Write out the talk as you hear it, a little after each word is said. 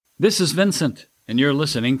This is Vincent, and you're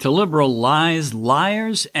listening to Liberal Lies,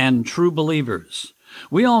 Liars, and True Believers.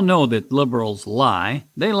 We all know that liberals lie.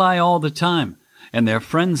 They lie all the time, and their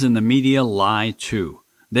friends in the media lie too.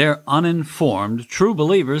 Their uninformed true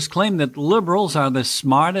believers claim that liberals are the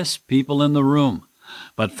smartest people in the room.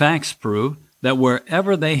 But facts prove that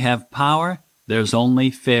wherever they have power, there's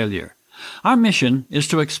only failure. Our mission is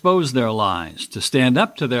to expose their lies, to stand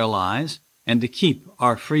up to their lies, and to keep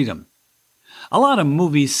our freedom. A lot of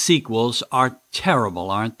movie sequels are terrible,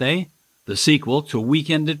 aren't they? The sequel to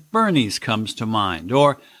Weekend at Bernie's comes to mind.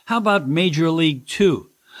 Or how about Major League 2?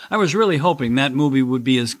 I was really hoping that movie would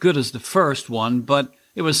be as good as the first one, but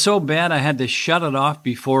it was so bad I had to shut it off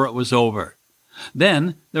before it was over.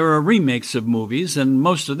 Then there are remakes of movies, and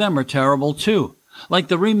most of them are terrible too, like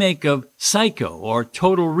the remake of Psycho or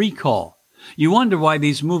Total Recall. You wonder why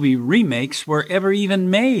these movie remakes were ever even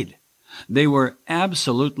made. They were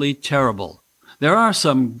absolutely terrible. There are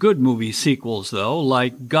some good movie sequels, though,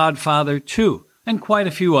 like Godfather 2, and quite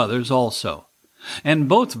a few others also. And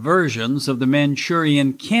both versions of The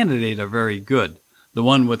Manchurian Candidate are very good, the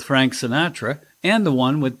one with Frank Sinatra and the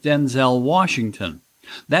one with Denzel Washington.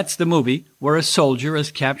 That's the movie where a soldier is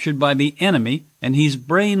captured by the enemy and he's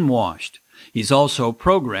brainwashed. He's also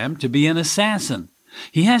programmed to be an assassin.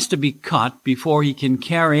 He has to be caught before he can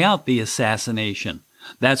carry out the assassination.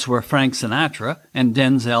 That's where Frank Sinatra and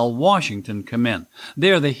Denzel Washington come in.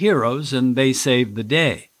 They're the heroes and they save the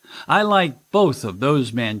day. I like both of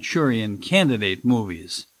those Manchurian Candidate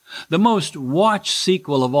movies. The most watched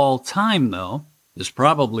sequel of all time, though, is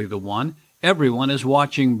probably the one everyone is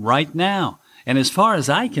watching right now. And as far as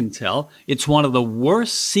I can tell, it's one of the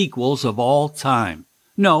worst sequels of all time.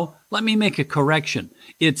 No, let me make a correction.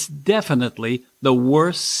 It's definitely the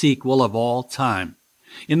worst sequel of all time.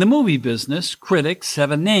 In the movie business, critics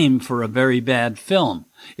have a name for a very bad film.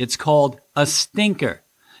 It's called a stinker.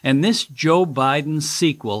 And this Joe Biden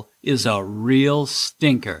sequel is a real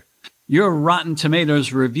stinker. Your Rotten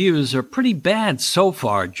Tomatoes reviews are pretty bad so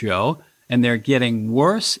far, Joe, and they're getting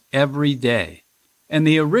worse every day. And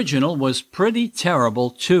the original was pretty terrible,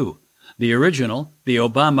 too. The original, the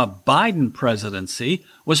Obama-Biden presidency,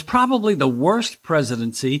 was probably the worst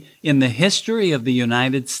presidency in the history of the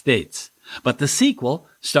United States. But the sequel,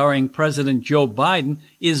 starring President Joe Biden,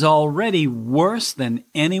 is already worse than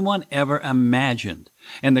anyone ever imagined.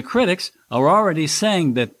 And the critics are already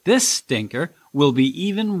saying that this stinker will be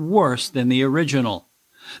even worse than the original.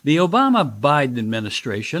 The Obama-Biden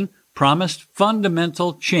administration promised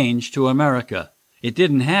fundamental change to America. It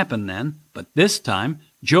didn't happen then, but this time,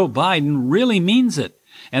 Joe Biden really means it,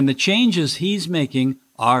 and the changes he's making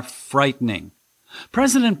are frightening.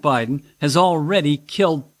 President Biden has already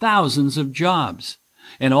killed thousands of jobs,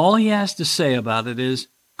 and all he has to say about it is,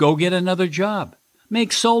 go get another job,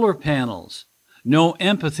 make solar panels. No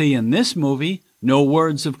empathy in this movie, no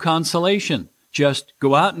words of consolation. Just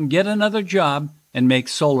go out and get another job and make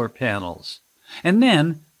solar panels. And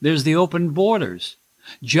then there's the open borders.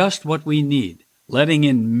 Just what we need. Letting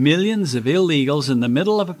in millions of illegals in the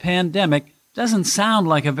middle of a pandemic doesn't sound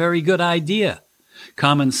like a very good idea.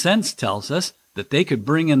 Common sense tells us that they could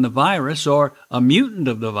bring in the virus or a mutant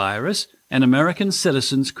of the virus, and American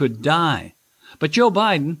citizens could die. But Joe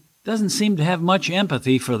Biden doesn't seem to have much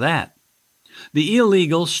empathy for that. The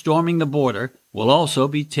illegals storming the border will also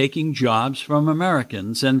be taking jobs from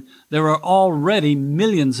Americans, and there are already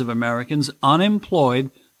millions of Americans unemployed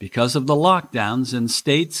because of the lockdowns in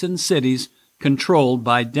states and cities controlled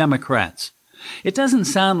by Democrats. It doesn't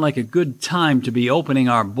sound like a good time to be opening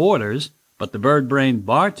our borders, but the bird-brained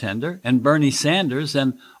bartender and Bernie Sanders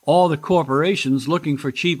and all the corporations looking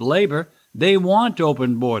for cheap labor, they want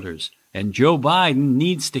open borders, and Joe Biden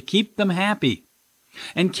needs to keep them happy.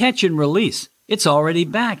 And catch and release, it's already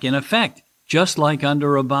back in effect, just like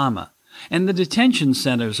under Obama. And the detention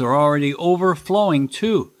centers are already overflowing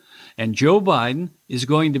too, and Joe Biden is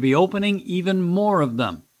going to be opening even more of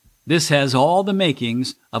them. This has all the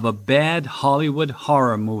makings of a bad Hollywood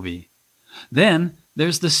horror movie. Then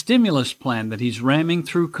there's the stimulus plan that he's ramming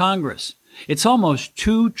through Congress. It's almost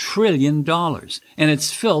 $2 trillion, and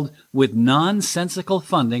it's filled with nonsensical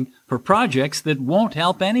funding for projects that won't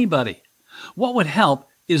help anybody. What would help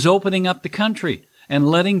is opening up the country and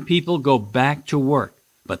letting people go back to work.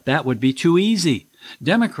 But that would be too easy.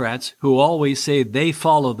 Democrats, who always say they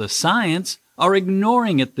follow the science, are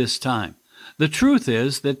ignoring it this time. The truth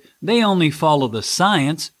is that they only follow the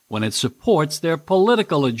science when it supports their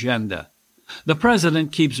political agenda. The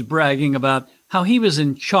president keeps bragging about how he was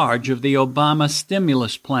in charge of the Obama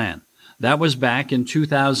stimulus plan. That was back in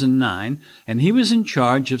 2009, and he was in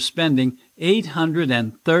charge of spending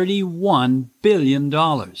 $831 billion.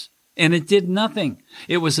 And it did nothing.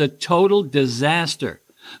 It was a total disaster.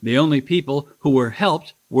 The only people who were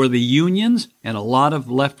helped were the unions and a lot of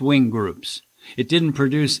left-wing groups. It didn't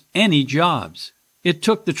produce any jobs. It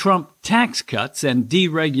took the Trump tax cuts and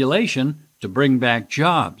deregulation to bring back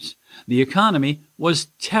jobs. The economy was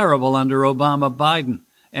terrible under Obama-Biden,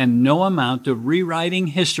 and no amount of rewriting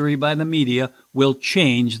history by the media will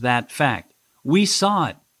change that fact. We saw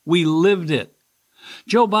it. We lived it.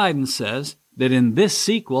 Joe Biden says that in this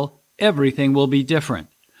sequel, everything will be different.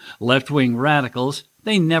 Left-wing radicals,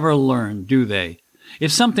 they never learn, do they?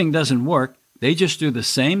 If something doesn't work, they just do the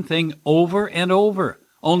same thing over and over,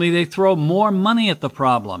 only they throw more money at the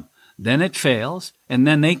problem. Then it fails, and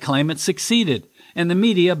then they claim it succeeded, and the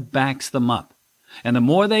media backs them up. And the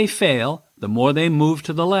more they fail, the more they move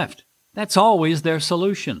to the left. That's always their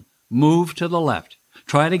solution. Move to the left.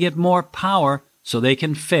 Try to get more power so they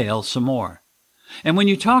can fail some more. And when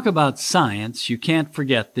you talk about science, you can't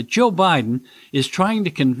forget that Joe Biden is trying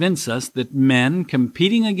to convince us that men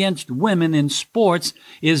competing against women in sports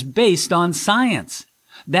is based on science.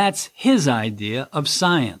 That's his idea of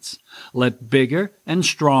science. Let bigger and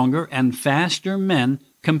stronger and faster men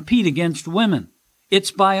compete against women.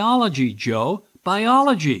 It's biology, Joe,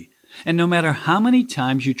 biology. And no matter how many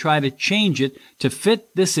times you try to change it to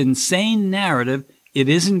fit this insane narrative, it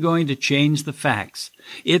isn't going to change the facts.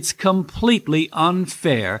 It's completely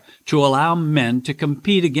unfair to allow men to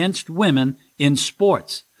compete against women in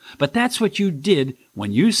sports. But that's what you did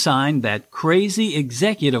when you signed that crazy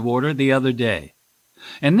executive order the other day.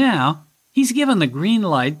 And now, he's given the green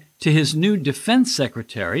light to his new defense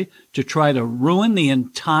secretary to try to ruin the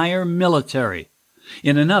entire military.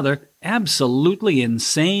 In another absolutely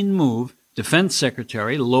insane move, Defense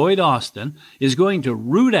Secretary Lloyd Austin is going to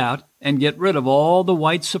root out and get rid of all the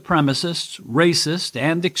white supremacists, racists,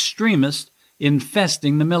 and extremists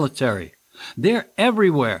infesting the military. They're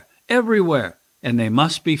everywhere, and they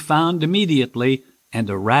must be found immediately and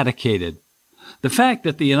eradicated. The fact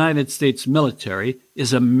that the United States military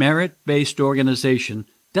is a merit-based organization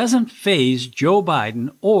doesn't faze Joe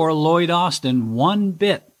Biden or Lloyd Austin one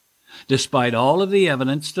bit. Despite all of the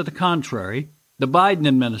evidence to the contrary, the Biden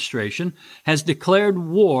administration has declared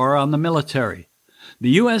war on the military.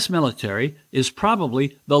 The U.S. military is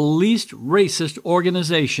probably the least racist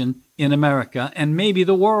organization in America and maybe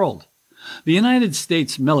the world. The United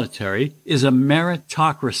States military is a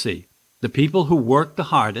meritocracy. The people who work the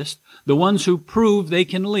hardest, the ones who prove they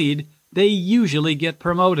can lead, they usually get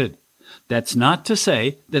promoted. That's not to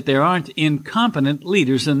say that there aren't incompetent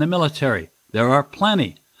leaders in the military. There are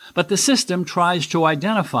plenty. But the system tries to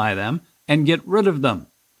identify them and get rid of them.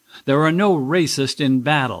 There are no racists in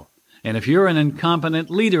battle. And if you're an incompetent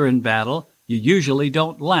leader in battle, you usually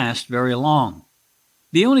don't last very long.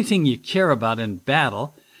 The only thing you care about in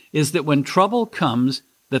battle is that when trouble comes,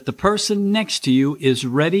 that the person next to you is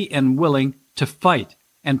ready and willing to fight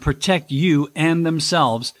and protect you and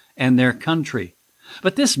themselves and their country.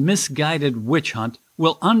 But this misguided witch hunt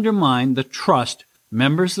will undermine the trust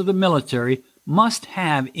members of the military must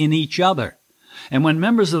have in each other. And when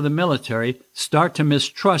members of the military start to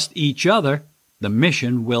mistrust each other, the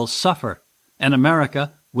mission will suffer, and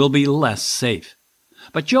America will be less safe.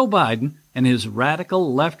 But Joe Biden and his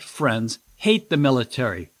radical left friends hate the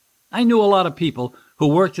military. I knew a lot of people who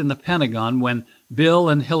worked in the Pentagon when Bill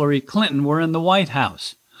and Hillary Clinton were in the White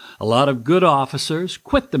House. A lot of good officers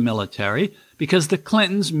quit the military because the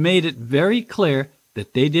Clintons made it very clear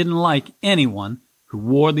that they didn't like anyone who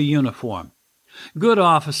wore the uniform. Good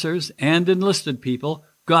officers and enlisted people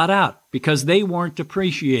got out because they weren't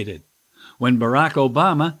appreciated. When Barack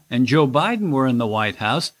Obama and Joe Biden were in the White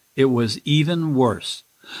House, it was even worse.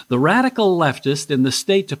 The radical leftists in the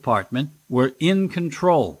State Department were in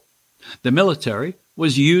control. The military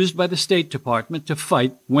was used by the State Department to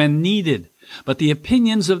fight when needed, but the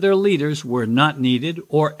opinions of their leaders were not needed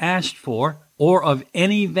or asked for or of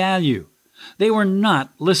any value. They were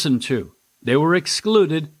not listened to. They were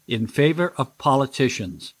excluded in favor of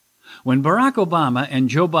politicians. When Barack Obama and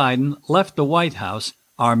Joe Biden left the White House,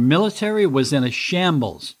 our military was in a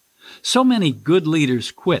shambles. So many good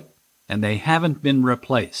leaders quit, and they haven't been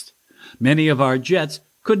replaced. Many of our jets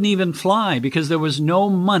couldn't even fly because there was no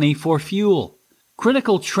money for fuel.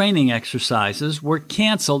 Critical training exercises were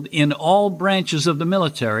canceled in all branches of the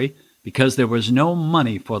military because there was no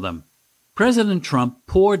money for them. President Trump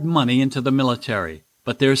poured money into the military,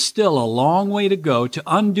 but there's still a long way to go to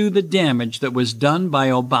undo the damage that was done by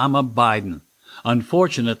Obama-Biden.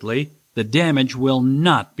 Unfortunately, the damage will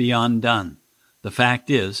not be undone. The fact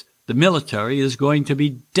is, the military is going to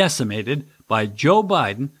be decimated by Joe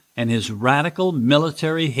Biden and his radical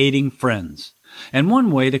military-hating friends. And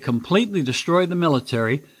one way to completely destroy the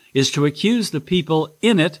military is to accuse the people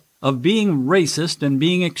in it of being racist and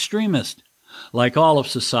being extremist. Like all of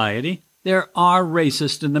society, there are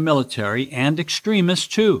racists in the military and extremists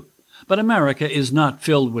too. But America is not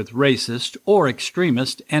filled with racists or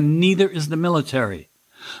extremists, and neither is the military.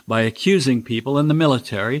 By accusing people in the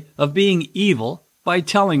military of being evil, by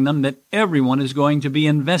telling them that everyone is going to be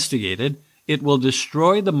investigated, it will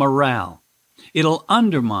destroy the morale. It'll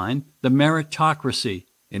undermine the meritocracy,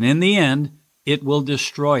 and in the end, it will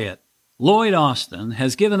destroy it. Lloyd Austin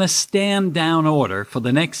has given a stand-down order for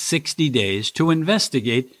the next 60 days to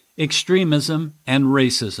investigate extremism and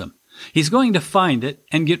racism. He's going to find it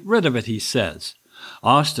and get rid of it, he says.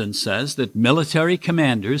 Austin says that military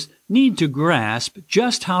commanders need to grasp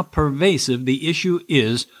just how pervasive the issue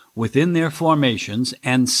is within their formations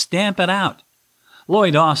and stamp it out.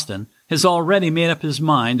 Lloyd Austin has already made up his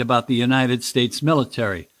mind about the United States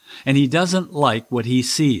military, and he doesn't like what he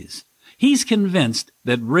sees. He's convinced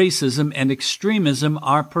that racism and extremism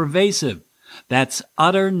are pervasive. That's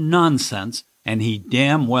utter nonsense, and he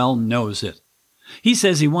damn well knows it. He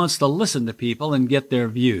says he wants to listen to people and get their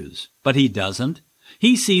views, but he doesn't.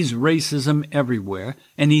 He sees racism everywhere,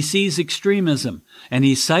 and he sees extremism, and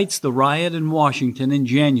he cites the riot in Washington in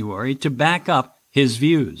January to back up his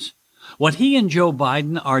views. What he and Joe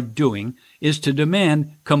Biden are doing is to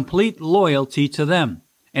demand complete loyalty to them,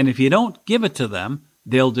 and if you don't give it to them,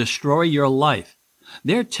 they'll destroy your life.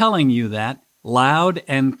 They're telling you that loud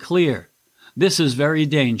and clear. This is very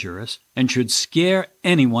dangerous and should scare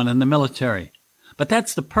anyone in the military. But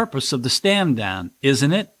that's the purpose of the stand down,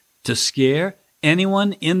 isn't it? To scare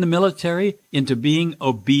anyone in the military into being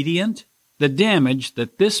obedient? The damage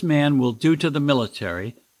that this man will do to the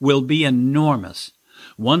military will be enormous.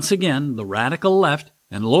 Once again, the radical left,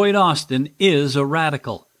 and Lloyd Austin is a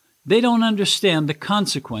radical. They don't understand the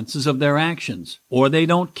consequences of their actions, or they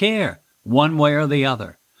don't care, one way or the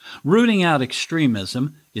other. Rooting out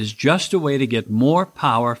extremism is just a way to get more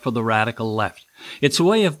power for the radical left. It's a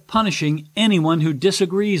way of punishing anyone who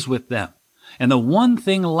disagrees with them. And the one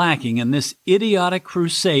thing lacking in this idiotic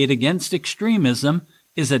crusade against extremism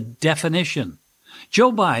is a definition.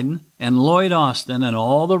 Joe Biden and Lloyd Austin and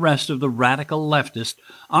all the rest of the radical leftists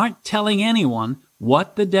aren't telling anyone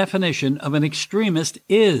what the definition of an extremist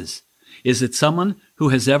is. Is it someone who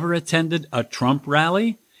has ever attended a Trump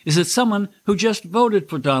rally? Is it someone who just voted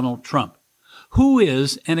for Donald Trump? Who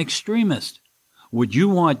is an extremist? Would you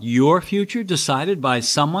want your future decided by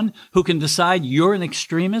someone who can decide you're an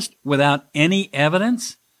extremist without any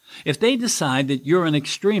evidence? If they decide that you're an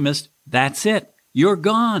extremist, that's it. You're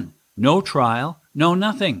gone. No trial, no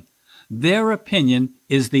nothing. Their opinion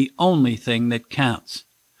is the only thing that counts.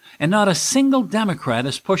 And not a single Democrat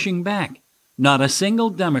is pushing back. Not a single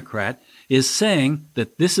Democrat is saying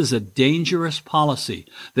that this is a dangerous policy,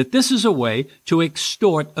 that this is a way to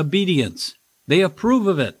extort obedience. They approve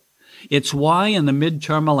of it. It's why in the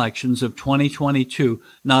midterm elections of 2022,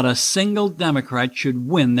 not a single Democrat should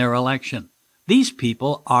win their election. These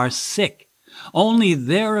people are sick. Only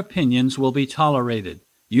their opinions will be tolerated.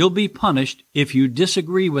 You'll be punished if you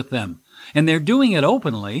disagree with them. And they're doing it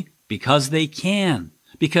openly because they can,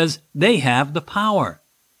 because they have the power.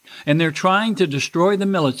 And they're trying to destroy the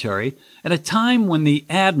military at a time when the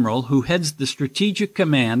admiral who heads the Strategic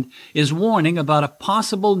Command is warning about a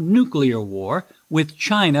possible nuclear war with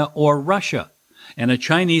China or Russia. And a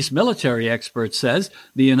Chinese military expert says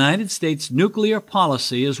the United States nuclear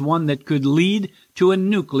policy is one that could lead to a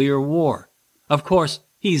nuclear war. Of course,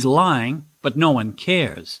 he's lying, but no one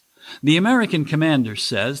cares. The American commander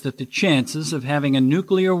says that the chances of having a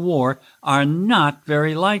nuclear war are not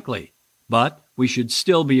very likely, but we should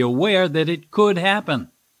still be aware that it could happen.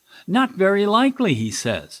 Not very likely, he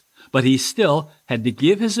says, but he still had to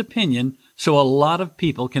give his opinion so a lot of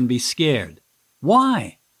people can be scared.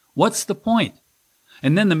 Why? What's the point?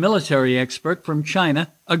 And then the military expert from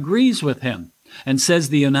China agrees with him and says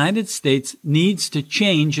the United States needs to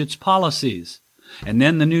change its policies. And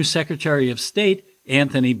then the new Secretary of State,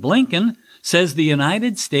 Antony Blinken, says the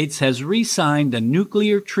United States has re-signed a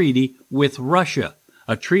nuclear treaty with Russia,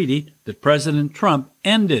 a treaty that President Trump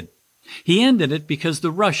ended. He ended it because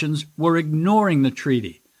the Russians were ignoring the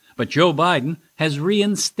treaty. But Joe Biden has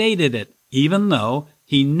reinstated it, even though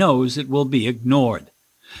he knows it will be ignored.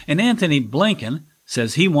 And Antony Blinken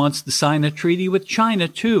says he wants to sign a treaty with China,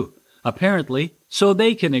 too, apparently so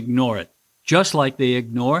they can ignore it, just like they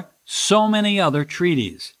ignore so many other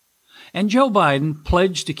treaties. And Joe Biden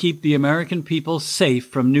pledged to keep the American people safe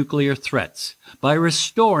from nuclear threats by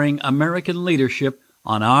restoring American leadership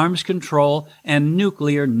on arms control and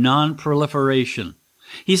nuclear non-proliferation.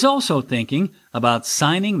 He's also thinking about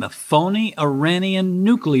signing the phony Iranian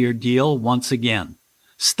nuclear deal once again.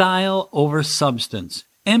 Style over substance.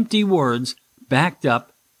 Empty words backed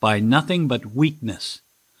up by nothing but weakness.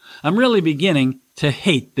 I'm really beginning to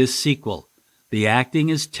hate this sequel. The acting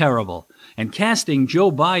is terrible, and casting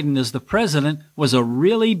Joe Biden as the president was a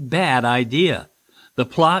really bad idea. The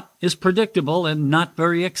plot is predictable and not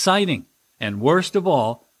very exciting. And worst of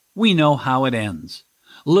all, we know how it ends.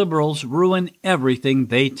 Liberals ruin everything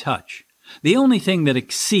they touch. The only thing that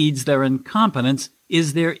exceeds their incompetence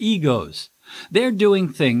is their egos. They're doing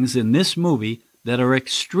things in this movie that are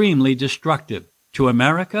extremely destructive to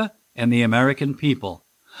America and the American people.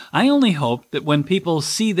 I only hope that when people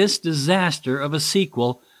see this disaster of a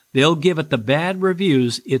sequel, they'll give it the bad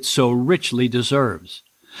reviews it so richly deserves.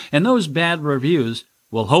 And those bad reviews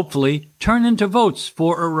will hopefully turn into votes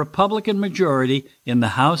for a Republican majority in the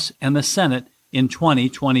House and the Senate in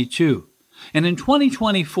 2022. And in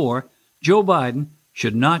 2024, Joe Biden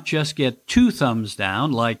should not just get 2 thumbs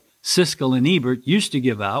down like Siskel and Ebert used to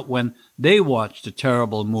give out when they watched a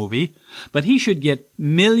terrible movie, but he should get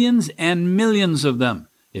millions and millions of them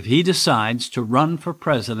if he decides to run for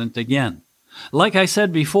president again. Like I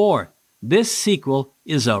said before, this sequel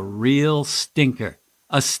is a real stinker,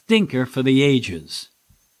 a stinker for the ages.